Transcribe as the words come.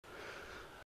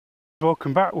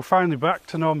Welcome back. We're finally back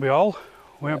to Normanby Hall.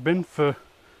 We haven't been for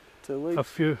 2 weeks. a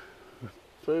few,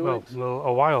 3 weeks. well,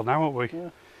 a while now, haven't we? Yeah.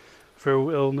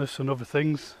 Through illness and other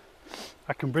things.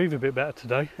 I can breathe a bit better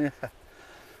today. Yeah.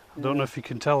 I don't know if you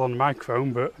can tell on the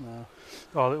microphone, but No.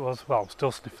 all it was, well, I'm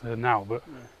still sniffling now, but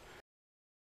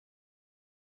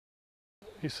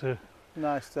it's a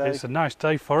Nice day. It's a nice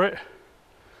day for it,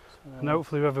 and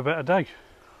hopefully we have a better day.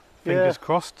 Fingers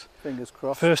crossed. Fingers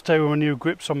crossed. First day with my new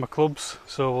grips on my clubs,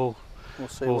 so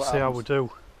we'll see how we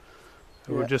do.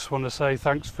 Yeah. We just want to say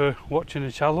thanks for watching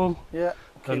the channel. Yeah.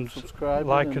 And keep subscribing.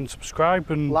 like and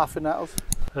subscribe and laughing at us.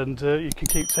 And you can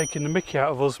keep taking the mickey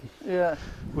out of us. Yeah.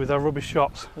 With our rubbish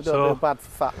shots. We don't do bad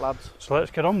for fat lads. So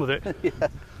let's get on with it. Yeah.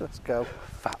 Let's go.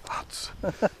 Fat lads.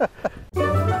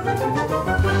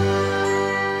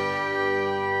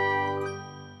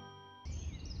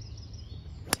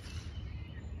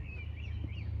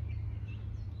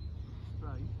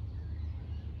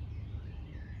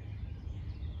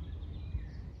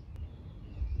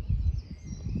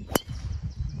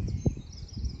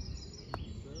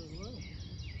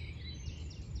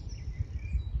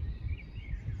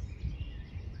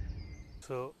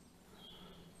 So,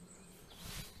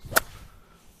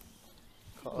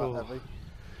 Not that heavy.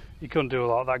 You couldn't do a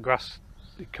lot of that grass.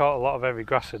 It caught a lot of heavy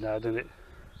grass in there, didn't it?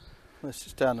 This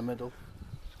is down the middle.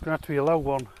 It's going to have to be a low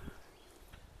one.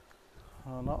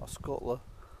 Oh, not a scuttler.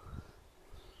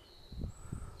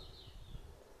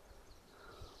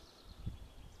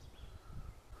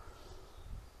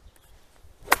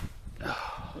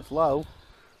 It's low,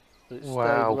 but it's stayed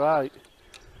right.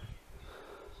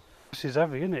 This is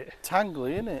heavy, isn't it?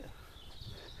 Tangly, isn't it?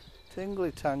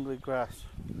 Tingly, tangly grass.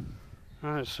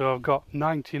 Right, so I've got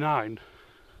 99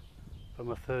 for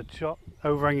my third shot.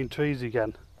 Overhanging trees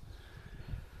again.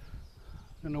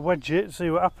 I'm going to wedge it, see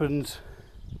what happens.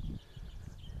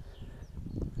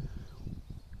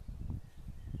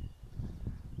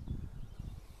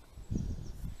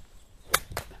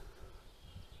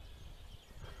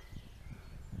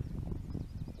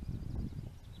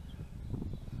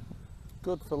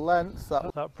 Good for length.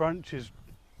 That branch has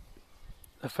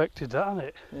affected that, hasn't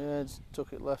it? Yeah, it's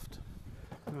took it left.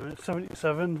 Right,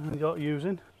 77 I got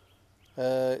using.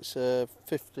 It's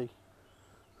 50.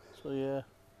 So yeah.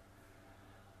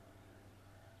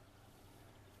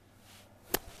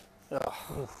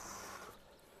 Oh.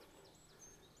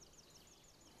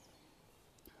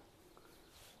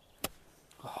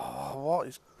 Oh, what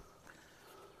is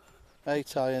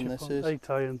 8 iron this is? 8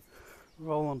 iron.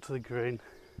 Roll onto the green.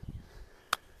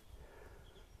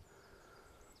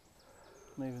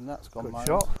 Even that's gone Good miles.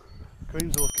 shot.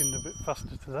 Green's looking a bit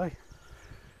faster today.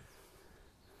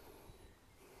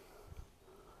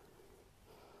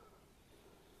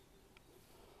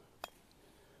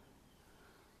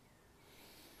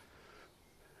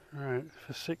 Right,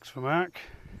 for 6 for Mark.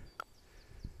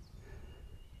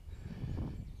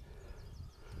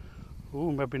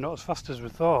 Ooh, maybe not as fast as we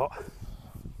thought.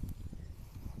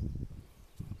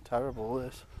 Terrible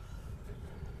this.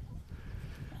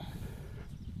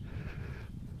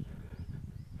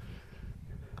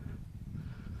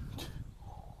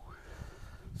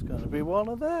 It's going to be one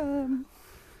of them.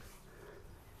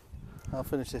 I'll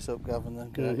finish this up, Gavin,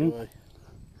 then get away.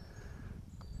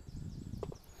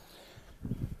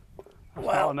 That's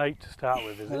not an 8 to start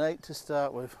with, is it? An 8 to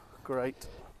start with. Great.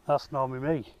 That's normally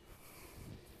me.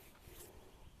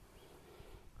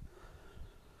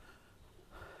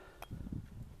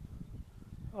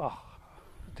 Oh,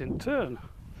 it didn't turn.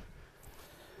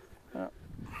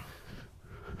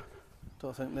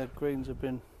 Don't think the greens have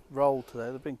been rolled today.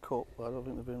 They've been cut, but I don't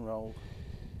think they've been rolled.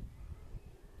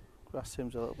 Grass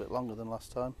seems a little bit longer than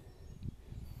last time.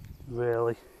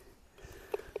 Really?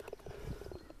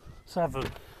 7.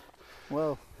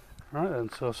 Well. Right then,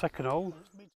 so second hole.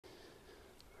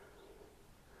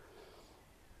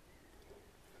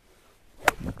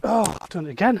 Oh, I've done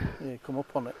it again. Yeah, come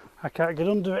up on it. I can't get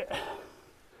under it.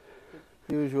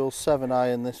 Usual 7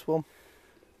 iron this one.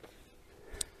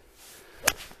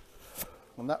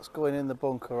 And that's going in the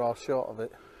bunker or short of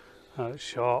it. Oh, it's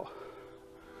short.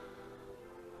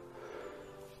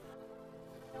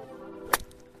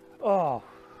 Oh.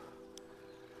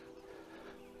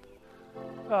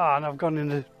 Ah, and I've gone in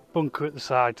the bunker at the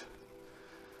side.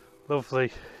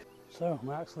 Lovely. So,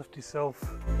 Mark's left himself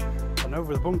an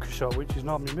over the bunker shot, which is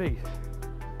normally me.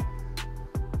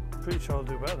 Pretty sure I'll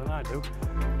do better than I do.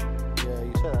 Yeah,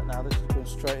 you say that now. This is going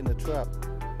straight in the trap.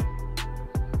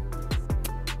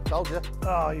 Told you.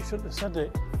 Oh, you shouldn't have said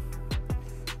it.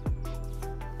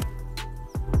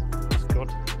 That's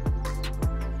good.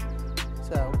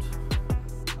 It's out.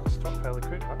 I'll stop fairly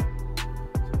quick.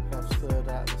 So Gav's third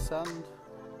out of the sand.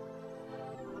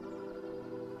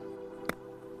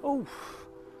 Oh,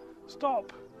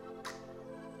 stop.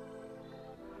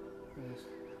 Just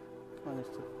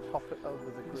managed to pop it over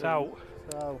the green. It's out.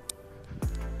 So,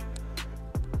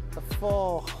 a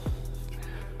 4.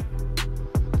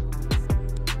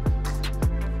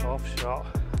 Off shot.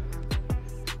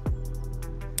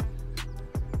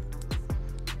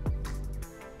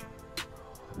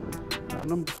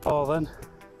 Number 4 then.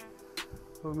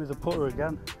 Going with the putter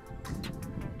again.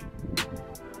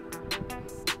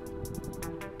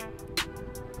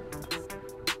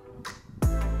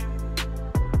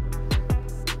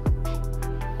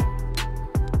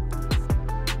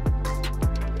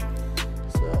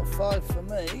 So 5 for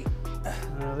me.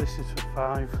 This is for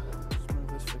 5. Let's move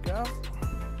this for Gav.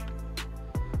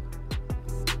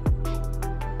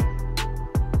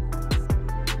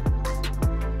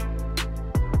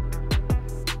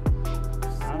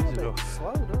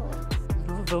 Slow,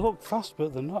 don't They look fast,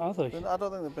 but they're not, are they? they? I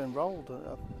don't think they've been rolled.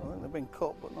 I think they've been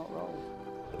cut, but not rolled.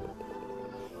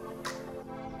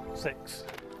 6.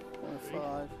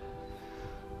 5.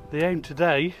 The aim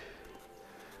today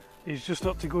is just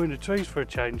not to go in the trees for a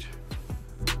change.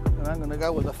 And I'm going to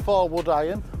go with a 4 wood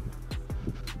iron,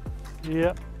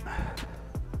 Yep.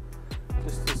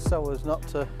 just so as not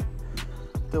to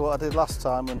do what I did last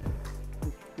time and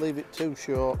leave it too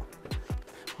short.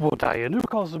 Wood iron. Who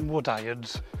calls them wood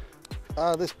irons?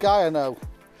 This guy I know.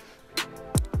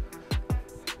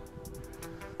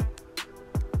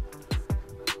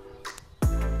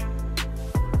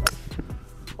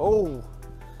 Oh,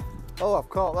 I've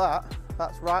caught that.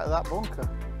 That's right at that bunker.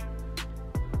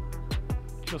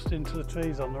 Just into the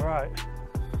trees on the right.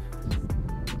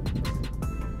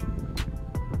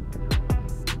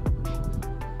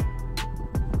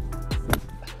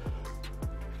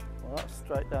 Well, that's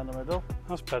straight down the middle.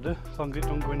 That's better, as long as it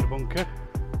don't go in the bunker.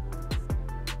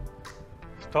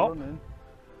 Stop. Running.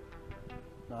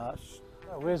 No, that's...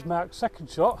 Where's Mark's second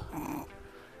shot?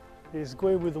 He's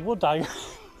going with the wood iron.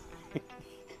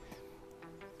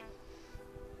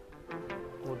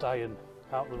 Wood iron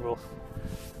out the rough.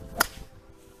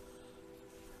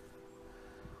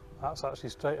 That's actually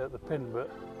straight at the pin, but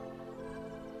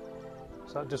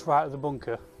is that just right at the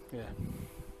bunker? Yeah.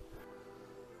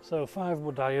 So 5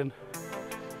 wood iron.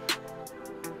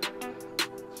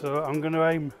 So I'm going to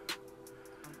aim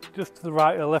just to the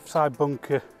right of the left side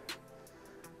bunker.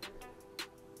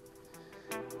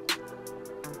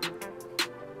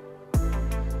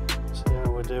 See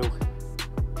how we do.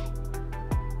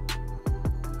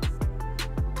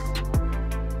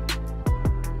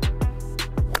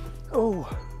 Oh,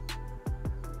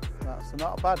 That's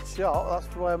not a bad shot.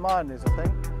 That's where mine is, I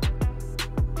think.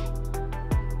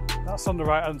 that's on the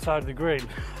right hand side of the green.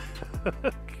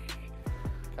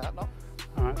 Can't knock.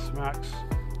 Alright, so Max,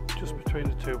 just between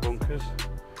the 2 bunkers.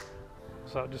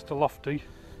 Is that just a lofty?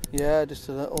 Yeah, just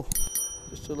a little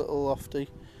lofty.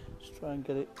 Just try and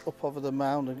get it up over the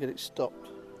mound and get it stopped.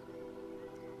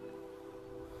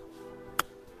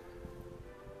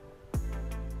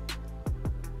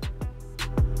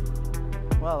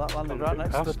 Well, that landed right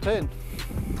next to the pin.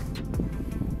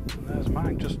 And there's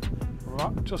mine,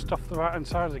 just off the right hand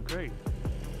side of the green.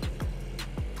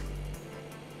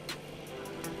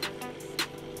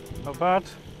 Not bad.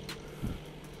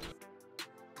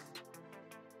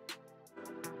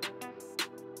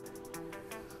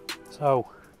 So,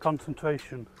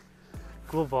 concentration,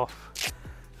 glove off.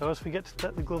 I always forget to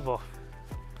take the glove off.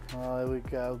 Oh, here we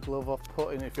go, glove off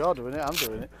putting. If you're doing it, I'm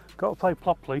doing it. Got to play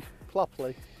plopply.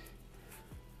 Plopply.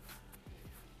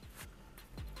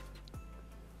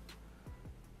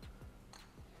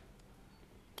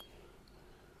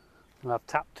 And I've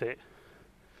tapped it.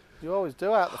 You always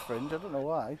do out the fringe, I don't know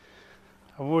why.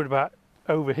 I'm worried about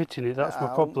over hitting it, that's my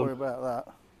I problem. won't worry about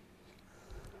that.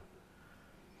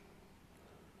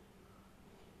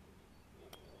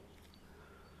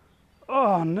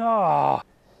 Oh no!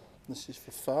 This is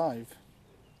for 5.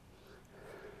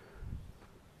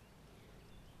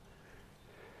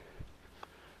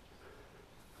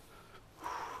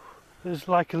 There's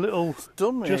like a little, It's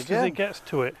done me just again. as it gets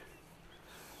to it.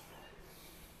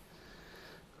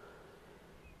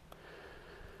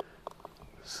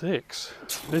 Six.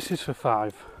 This is for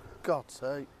 5. God's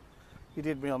sake. You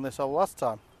did me on this hole last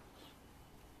time.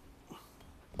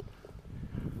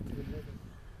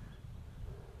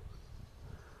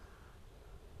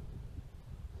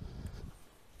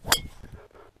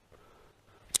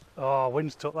 Oh,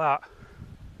 wind's took that.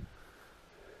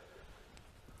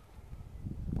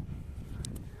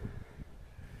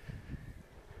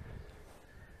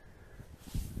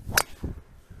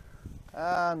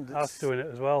 And That's doing it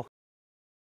as well.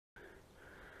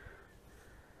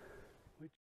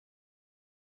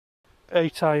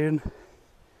 8 iron.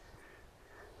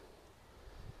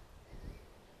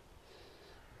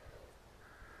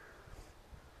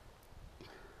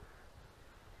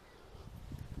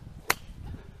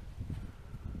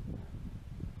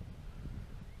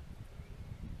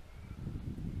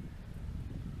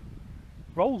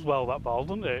 Rolls well, that ball,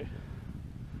 doesn't it?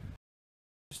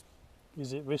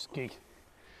 Is it risky?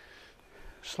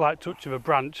 Slight touch of a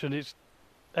branch and it's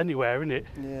anywhere, isn't it?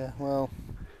 Yeah, well,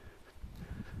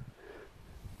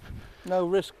 no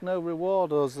risk, no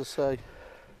reward, as they say.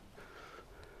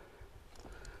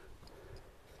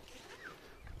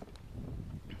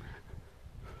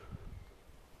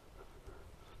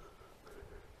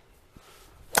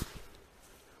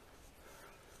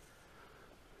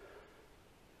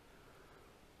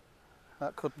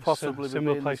 That could possibly be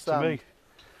similar in place the to sand. me.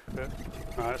 But,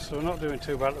 right, so we're not doing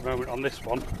too bad at the moment on this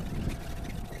one.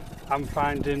 I'm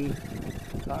finding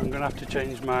that I'm going to have to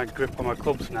change my grip on my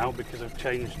clubs now because I've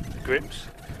changed the grips.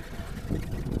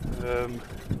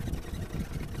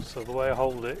 So the way I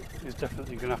hold it is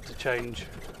definitely going to have to change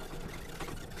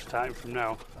starting from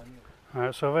now.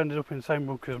 Right, so I've ended up in the same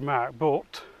bunker as Mark,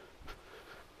 but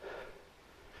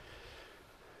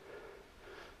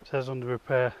it says under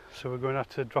repair, so we're going to have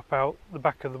to drop out the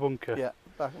back of the bunker. Yeah,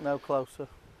 back no closer.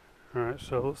 Right,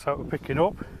 so that's how we're picking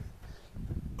up.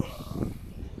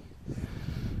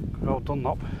 Good old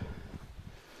Dunlop.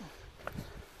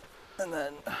 And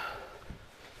then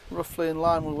roughly in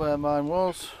line with where mine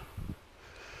was.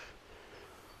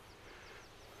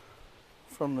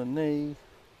 From the knee.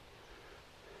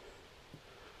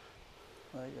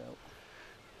 There you go.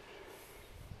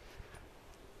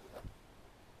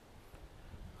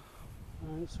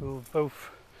 Right, so we're both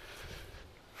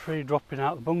free dropping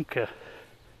out the bunker.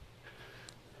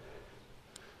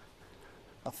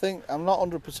 I think, I'm not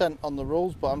 100% on the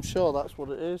rules, but I'm sure that's what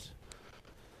it is.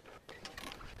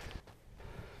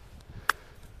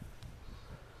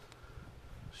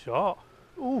 Short.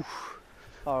 Oof.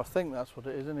 Oh, I think that's what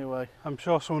it is anyway. I'm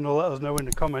sure someone will let us know in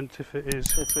the comments if it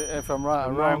is. If I'm right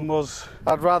or Mine wrong. was.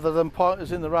 I'd rather them point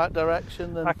us in the right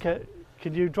direction than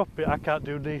Can you drop it? I can't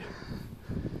do knee.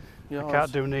 yours. I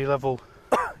can't do knee level.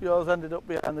 Yours ended up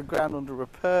behind the ground under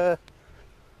repair.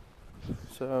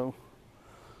 So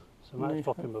So I might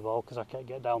drop in my ball because I can't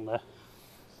get down there.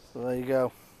 there you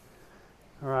go.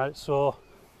 Alright, so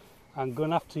I'm going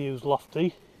to have to use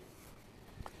lofty.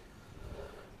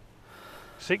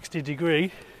 60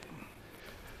 degree.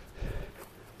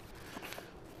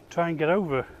 Try and get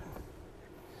over.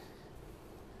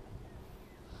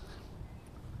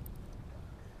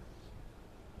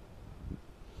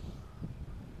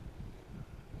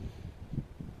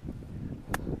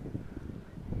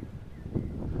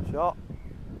 Shot.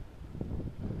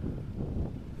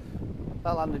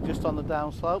 That landed just on the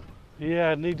downslope. Yeah,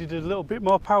 I needed a little bit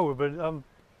more power, but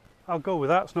I'll go with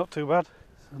that. It's not too bad.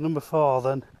 So number 4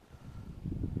 then.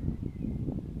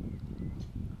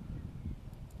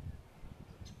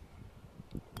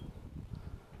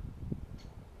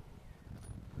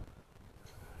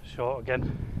 Short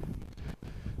again.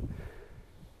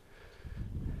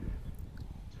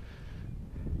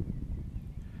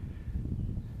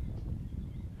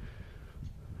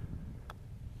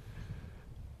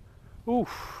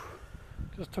 Oof.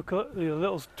 Just took a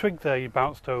little twig there you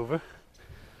bounced over.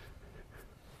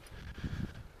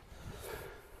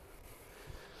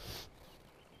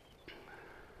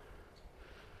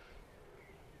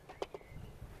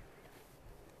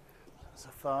 That's a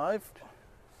 5.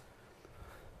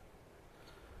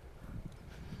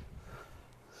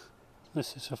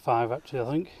 This is a 5 actually,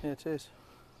 I think. Yeah, it is.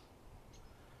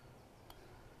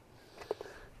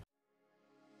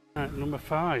 Right, number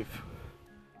 5.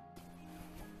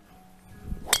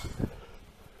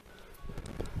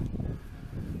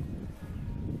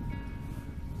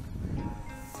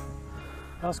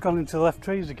 That's gone into the left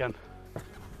trees again.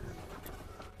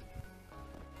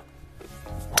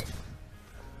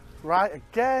 Right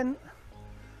again.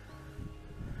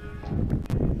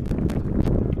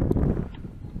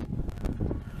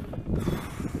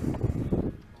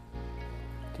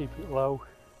 Keep it low.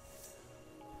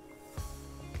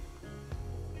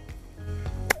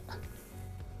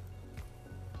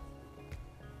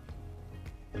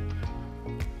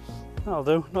 That'll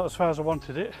do, not as far as I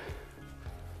wanted it,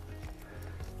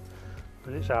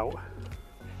 but it's out.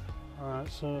 Alright,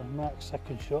 so Mark's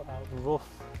second shot out of the rough,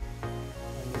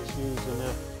 and it's using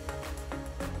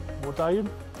a wood iron.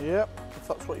 Yep, if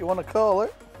that's what you want to call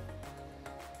it.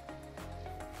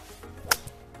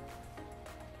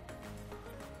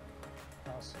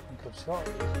 That's a good shot.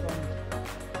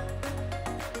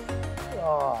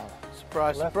 Oh,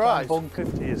 Surprise, left surprise. bunker,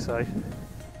 do you say?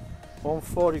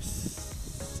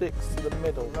 146 to the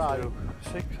middle, right. So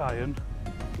 6 iron.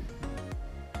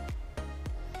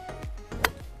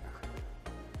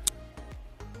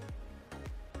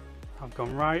 I've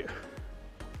gone right,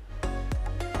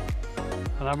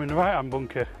 and I'm in the right hand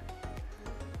bunker.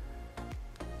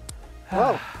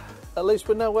 Well, At least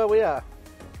we know where we are.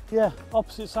 Yeah,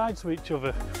 opposite sides to each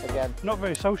other. Again. Not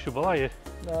very sociable, are you?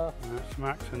 No. Right,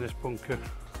 Max in this bunker.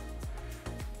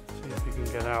 See if you can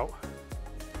get out.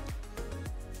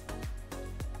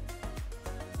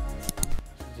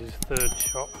 This is his third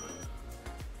shot.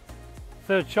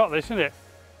 Third shot this, isn't it?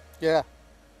 Yeah.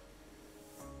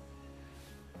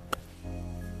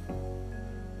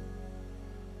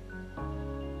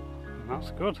 And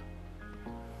that's good.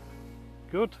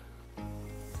 Good.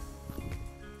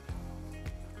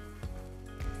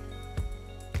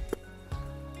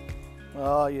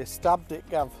 Oh, you stabbed it,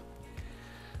 Gav.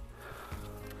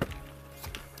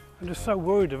 I'm just so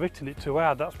worried of hitting it too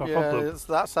hard, that's my problem. Yeah,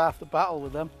 that's half the battle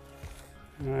with them.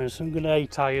 Right, so I'm going to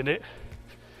A-iron it.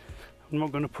 I'm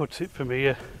not going to put it from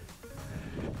here.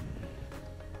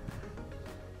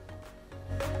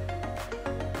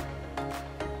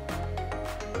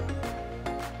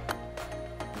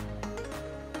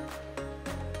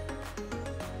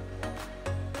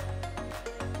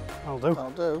 I'll do. I'll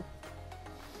do.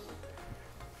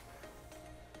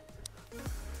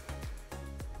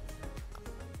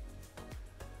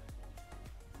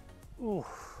 Ooh,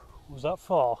 was that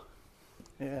 4?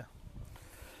 Yeah.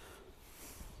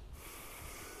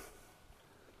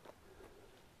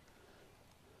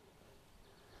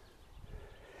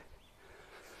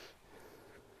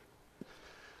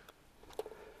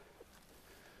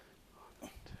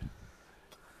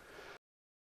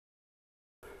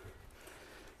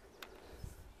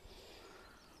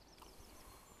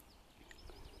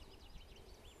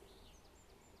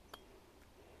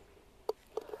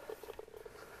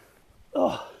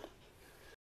 Oh.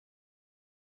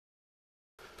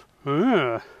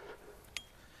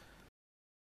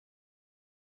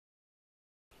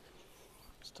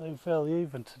 Staying fairly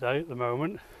even today at the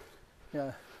moment.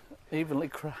 Yeah, evenly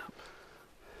crap.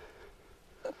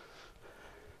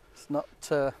 It's not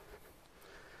the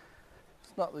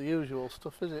usual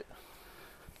stuff, is it?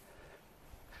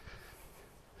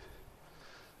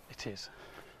 It is.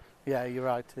 Yeah, you're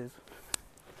right, it is.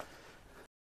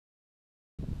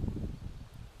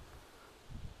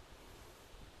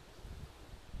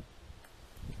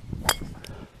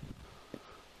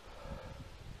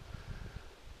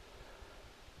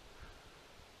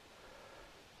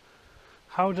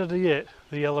 How did he hit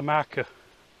the yellow marker?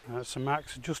 So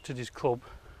Max adjusted his club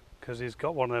because he's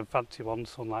got one of them fancy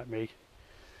ones, unlike me.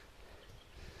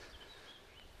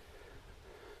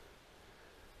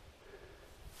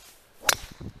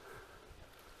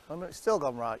 I mean, it's still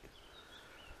gone right.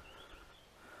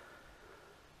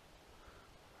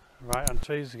 Right on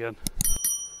trees again.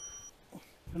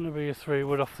 Gonna be a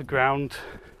 3-wood off the ground.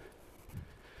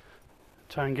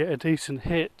 Try and get a decent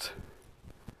hit.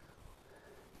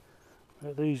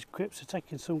 But these grips are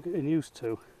taking some getting used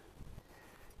to.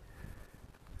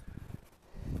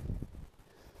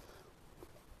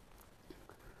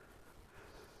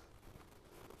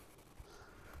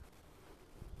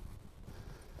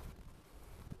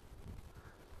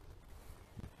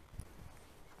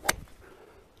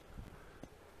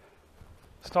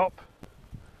 Stop.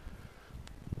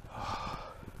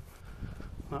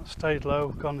 That stayed low,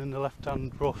 gone in the left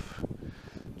hand rough.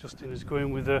 Justin is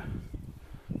going with a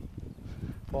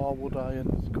 4 wood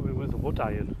iron. Going with a wood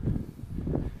iron.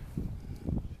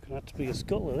 It's going to have to be a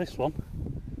scuttler, this one.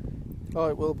 Oh,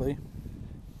 it will be.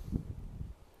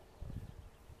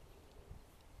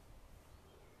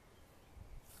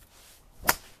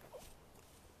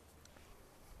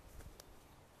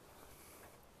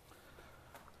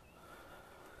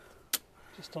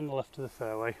 Just on the left of the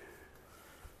fairway.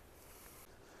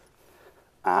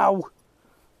 Ow!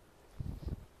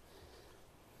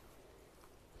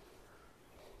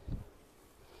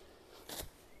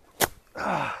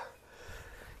 I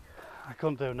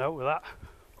couldn't do a note with that.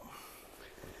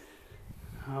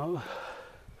 Oh,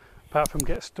 apart from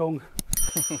get stung.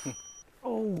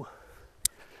 Oh!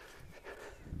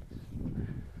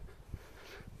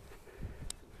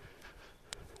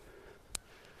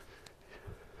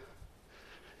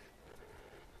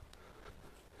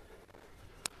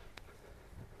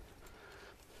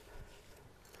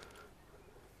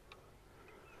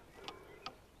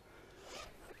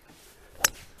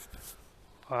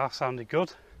 Well, that sounded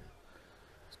good.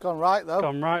 It's gone right though.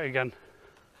 Gone right again.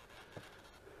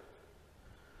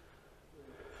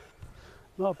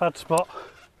 Not a bad spot.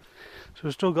 So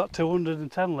we've still got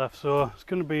 210 left, so it's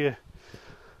going to be I'm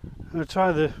going to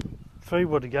try the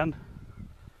 3-wood again.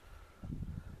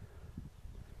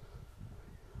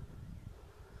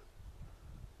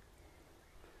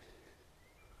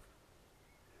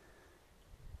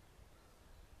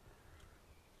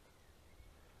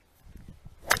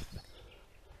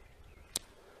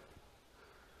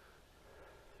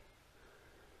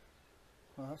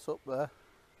 That's up there.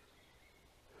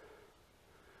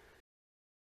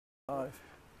 5.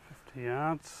 50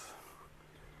 yards.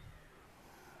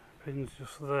 Pin's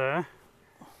just there.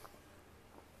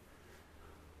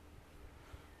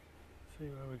 See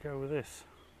where we go with this.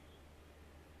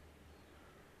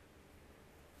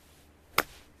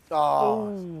 Oh,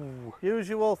 Ooh.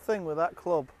 usual thing with that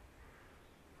club.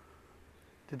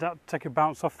 Did that take a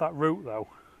bounce off that root though?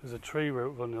 There's a tree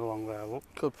root running along there, look.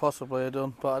 Could possibly have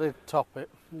done, but I did top it.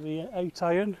 The 8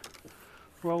 iron,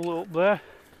 roll it up there.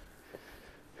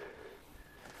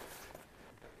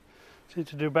 Seem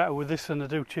to do better with this than I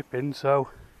do chipping, so.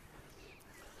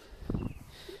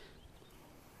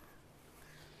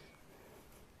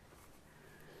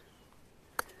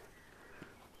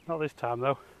 Not this time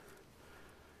though.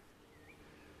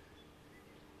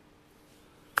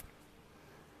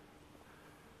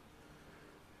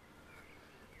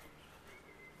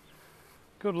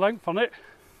 Good length on it.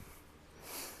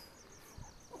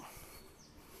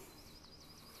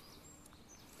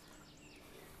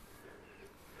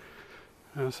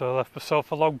 And so I left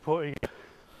myself a log putty.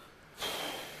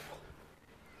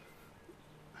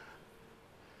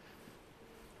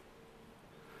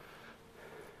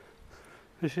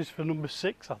 This is for number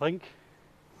 6, I think.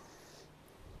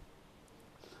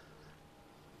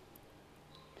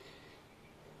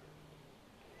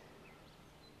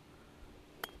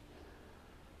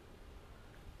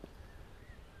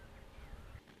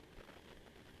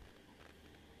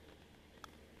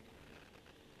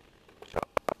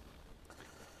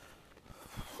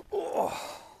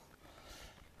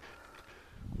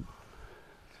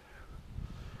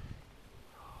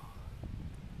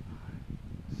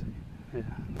 Yeah,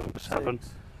 number 7.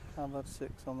 6. I've had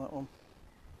 6 on that one.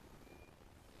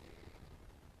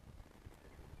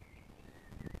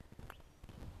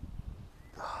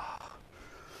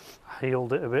 I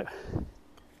healed it a bit.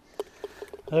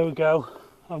 There we go.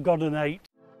 I've got an 8.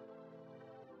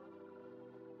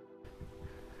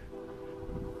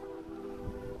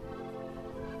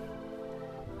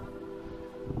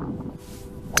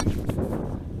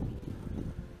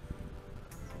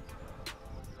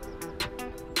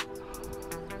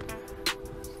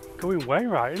 Going way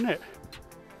right, isn't it?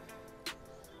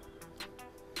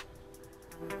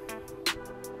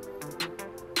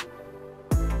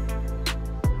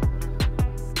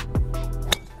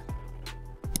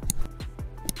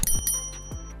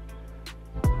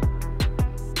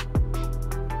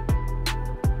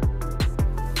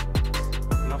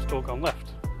 And I've still gone left.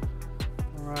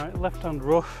 Right, left hand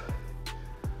rough,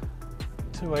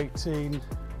 218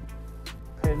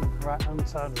 pin, right hand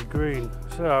side of the green.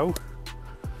 So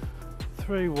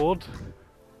 3 wood.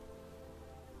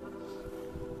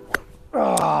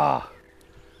 Ah!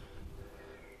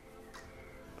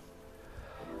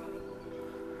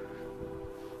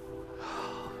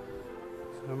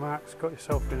 So Mark's got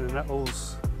yourself in the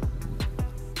nettles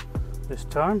this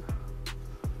time.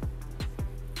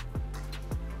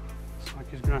 Looks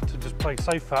like he's going to have to just play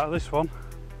safe out of this one.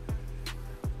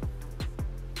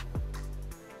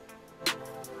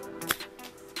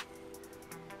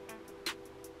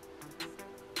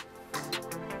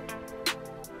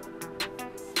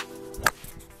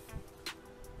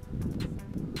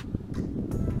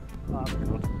 That's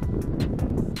good.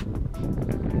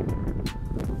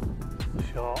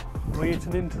 Short. Are we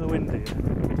hitting into the wind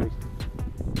here?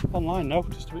 Online no,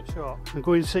 just a bit short. I'm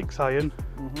going 6 iron.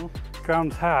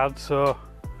 Ground's hard, so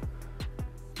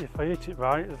if I hit it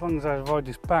right, as long as I avoid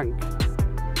this bank, I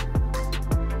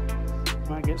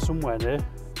might get somewhere near.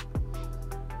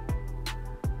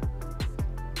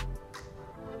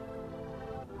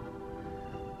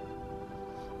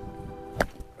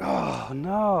 Oh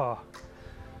no!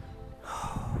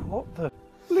 What the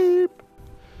bleep?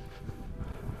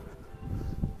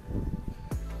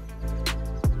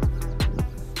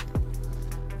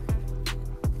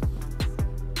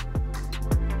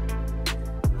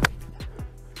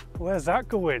 Where's that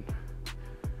going?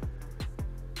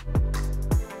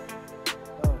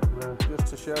 Oh, just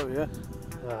to show you.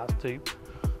 That's deep.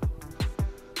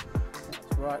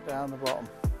 That's right down the bottom.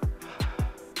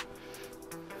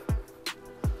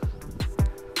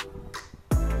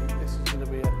 This is going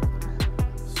to be a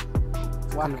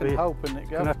whack and hope, isn't it, It's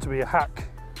going to have to be a hack.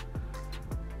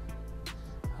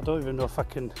 I don't even know if I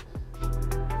can.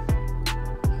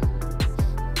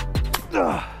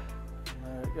 There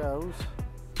it goes.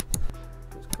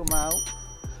 It's come out.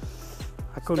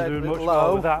 I couldn't Stayed a do bit much low,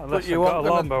 more with that unless but I you got a weren't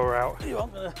gonna- lawnmower out. You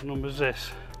want the What number's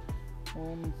this?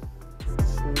 1,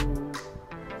 2,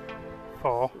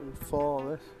 4. 4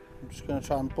 this. I'm just going to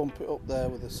try and bump it up there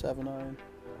with a 7 iron.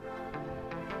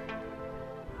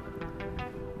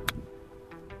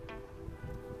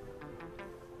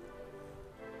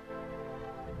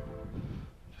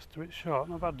 Just a bit short,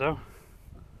 not bad though.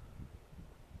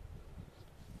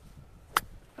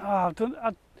 I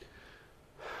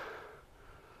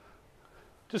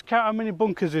just count how many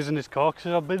bunkers is in this car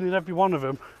because I've been in every one of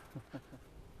them.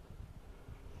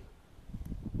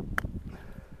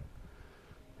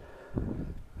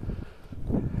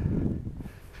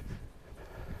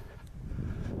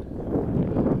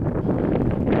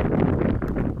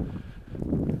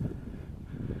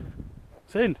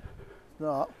 It's in.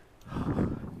 Not.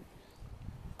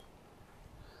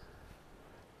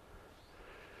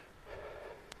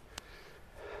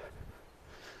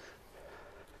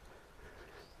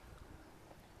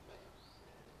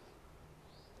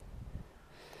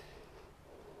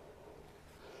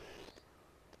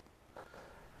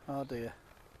 Oh dear.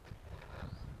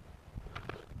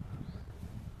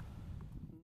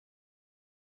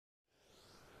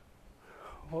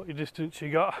 What your distance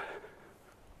you got?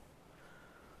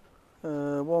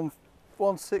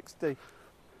 160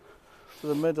 to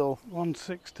the middle.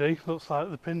 160, looks like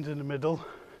the pin's in the middle.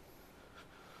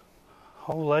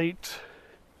 Hole 8.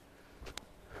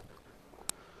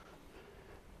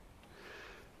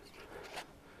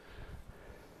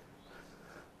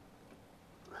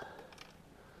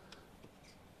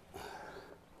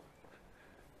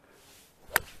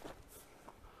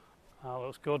 That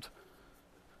looks good.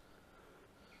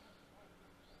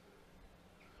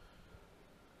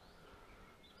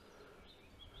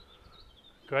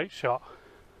 Great shot.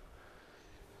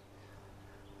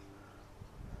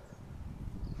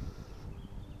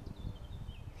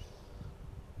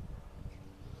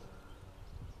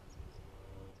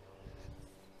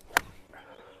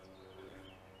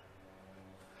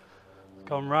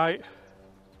 Gone right.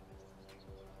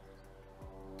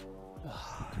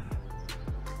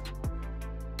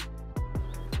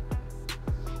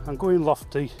 I'm going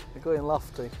lofty. You're going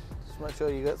lofty. Just make sure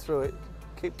you get through it.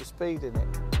 Keep the speed in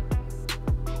it.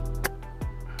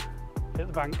 Hit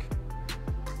the bank.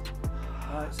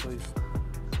 Right, so he's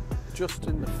just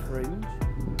in the fringe.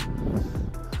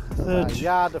 Third, A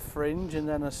yard of fringe and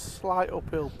then a slight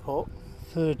uphill putt.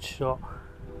 third shot.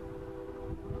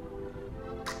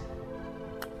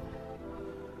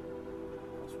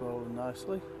 That's rolling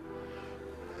nicely.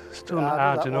 Still not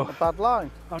hard That enough. wasn't a bad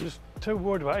line. I'm just too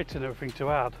worried about hitting everything too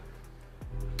hard.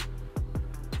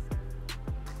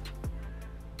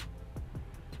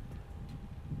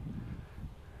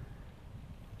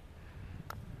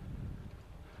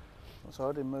 That's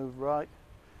already moved right.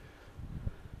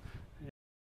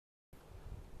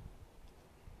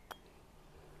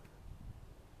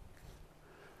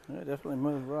 Yeah, it definitely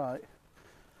moved right.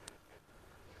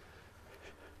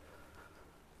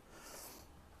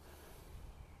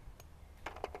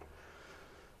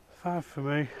 Five for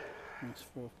me. That's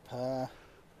for a pair.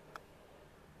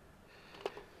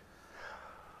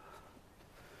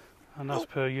 And as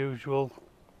per usual,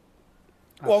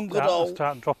 One good I hole.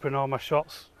 start dropping all my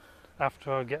shots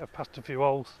after I get past a few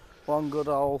holes. One good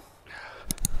hole.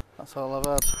 That's all I've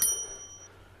had.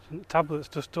 The tablets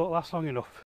just don't last long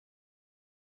enough.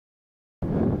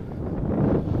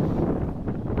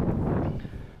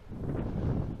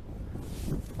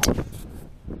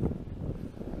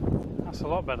 That's a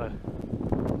lot better.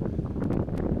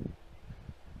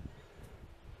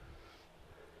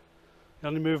 The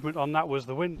only movement on that was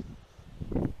the wind.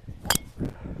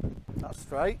 That's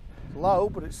straight. It's low,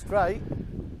 but it's straight.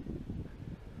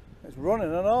 It's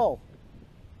running and all.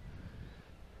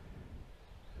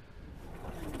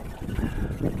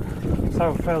 So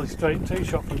a fairly straight tee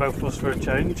shot from both of us for a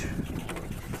change.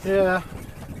 Yeah.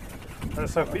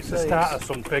 Let's hope it's the start of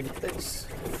something. It's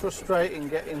frustrating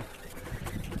getting.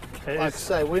 It Like I is,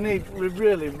 say, we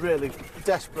really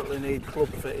desperately need club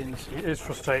fittings. it is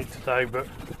frustrating today, but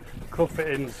club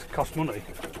fittings cost money.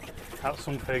 That's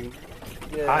something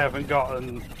Yeah. I haven't got,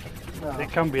 and No.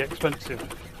 it can be expensive.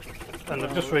 And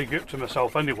I've just re-gripped to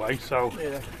myself anyway, so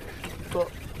Yeah. But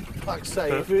like I say,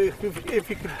 But- if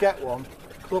you could get one,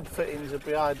 club fittings would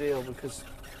be ideal because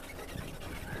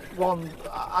one,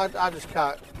 I just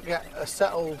can't get a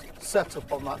settled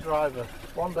setup on that driver.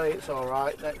 One day it's all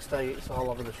right, next day it's all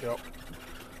over the shop.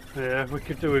 yeah, we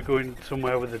could do it going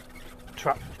somewhere with a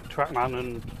track man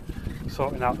and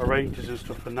sorting out the ranges and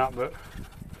stuff and that, but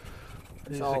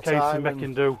it's all a case of time making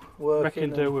and do working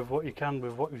and- with what you can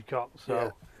with what you've got. So Yeah,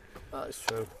 that is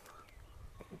true.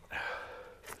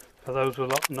 for those with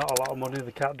not a lot of money,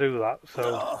 they can't do that.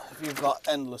 So, Oh, if you've got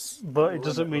endless, but it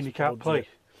doesn't mean you can't play.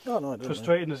 No, no, it doesn't.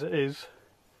 Frustrating as it is,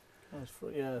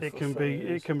 Yeah, it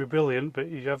can be brilliant, but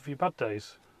you have your bad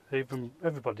days. Even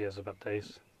everybody has a bad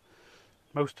days.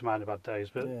 Most of mine are bad days,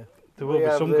 but Yeah. there will be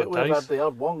some good We've had days. the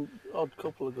odd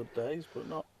couple of good days, but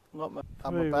not much.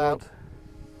 I'm Very about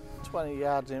 20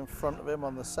 yards in front of him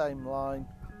on the same line.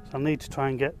 So I need to try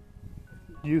and get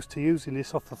used to using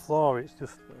this off the floor. It's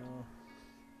just...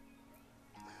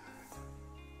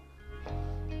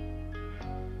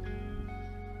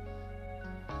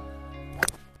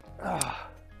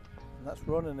 And that's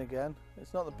running again.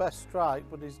 It's not the best strike,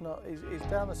 but he's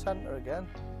down the centre again.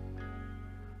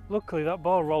 Luckily that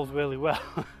ball rolls really well.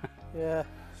 Yeah.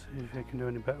 See if he can do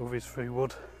any better with his free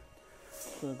wood.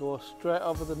 Gonna go straight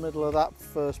over the middle of that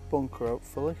first bunker,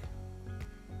 hopefully.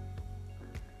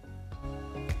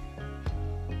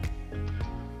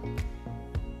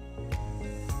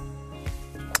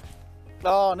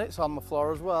 Oh, and it's on the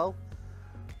floor as well.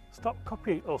 Stop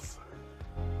copying us.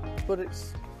 But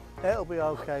it'll be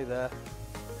okay there.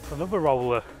 Another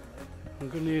roller. I'm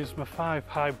going to use my 5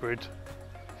 hybrid.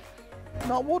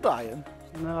 Not wood iron?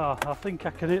 No, I think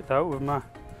I can hit that with my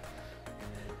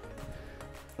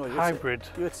hybrid.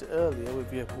 You hit it earlier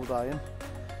with your wood iron.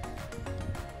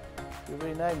 You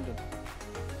renamed them.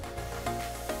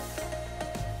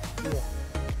 Yeah,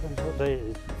 depends what day it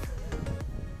is.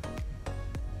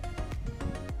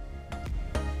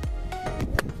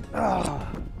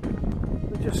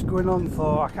 They're just going on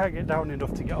for, I can't get down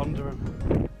enough to get under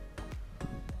them.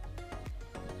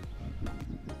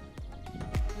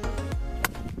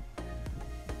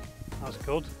 That's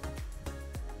good.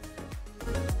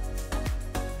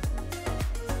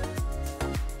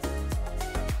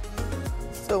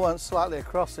 Still went slightly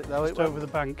across it though. Just over the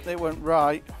bank. It went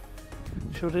right.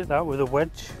 Should hit that with a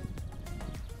wedge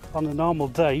on a normal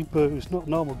day, but it's not a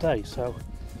normal day, so.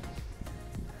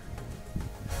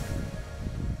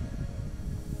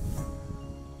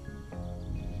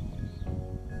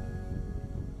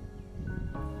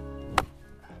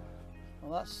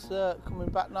 Well, that's coming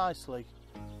back nicely.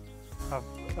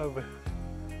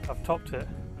 I've topped it.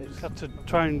 I just had to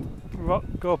try and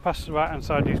go past the right hand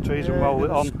side of these trees and roll it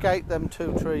on. Escape them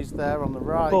 2 trees there on the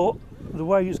right. But the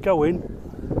way it's going,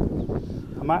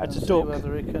 I might have to duck. See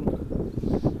whether he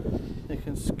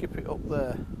can skip it up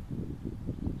there.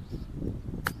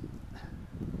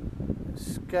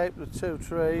 Escape the 2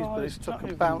 trees, but he's took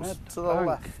a bounce to the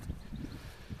left.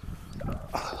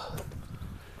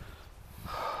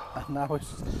 And now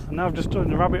I've just done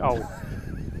the rabbit hole.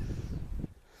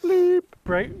 Bleep.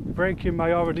 Breaking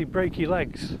my already breaky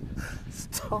legs.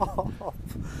 Stop.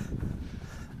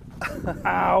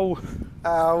 Ow.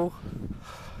 Ow.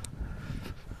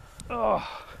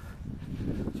 Oh.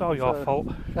 It's all your fault.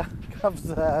 Gav's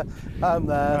there, I'm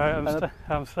there. Right,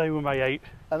 I'm staying with my 8.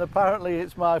 And apparently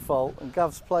it's my fault, and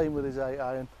Gav's playing with his 8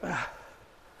 iron.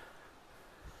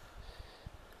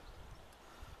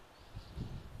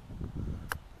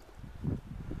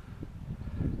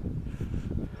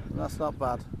 That's not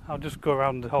bad. I'll just go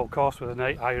around the whole course with an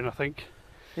 8 iron, I think.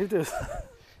 You do.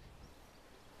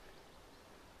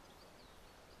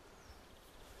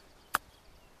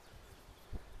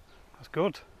 That's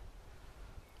good.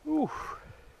 Ooh.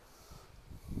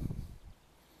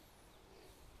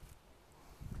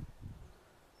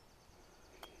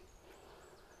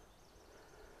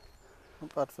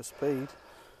 Not bad for speed.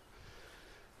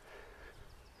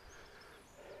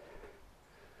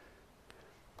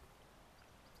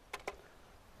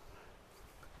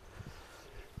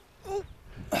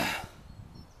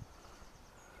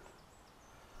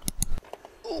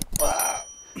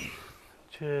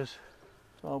 Cheers.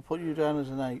 So I'll put you down as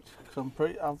an 8 because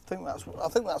I think that's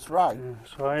right. Yeah,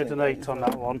 so I had an 8 on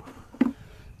that one.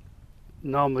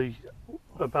 Normally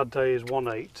a bad day is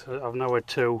 1/8. I've now had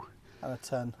 2 And a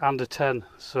 10. and a 10.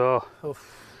 So Oof.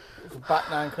 The back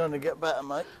 9 can only get better,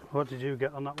 mate. what did you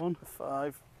get on that one?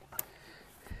 5.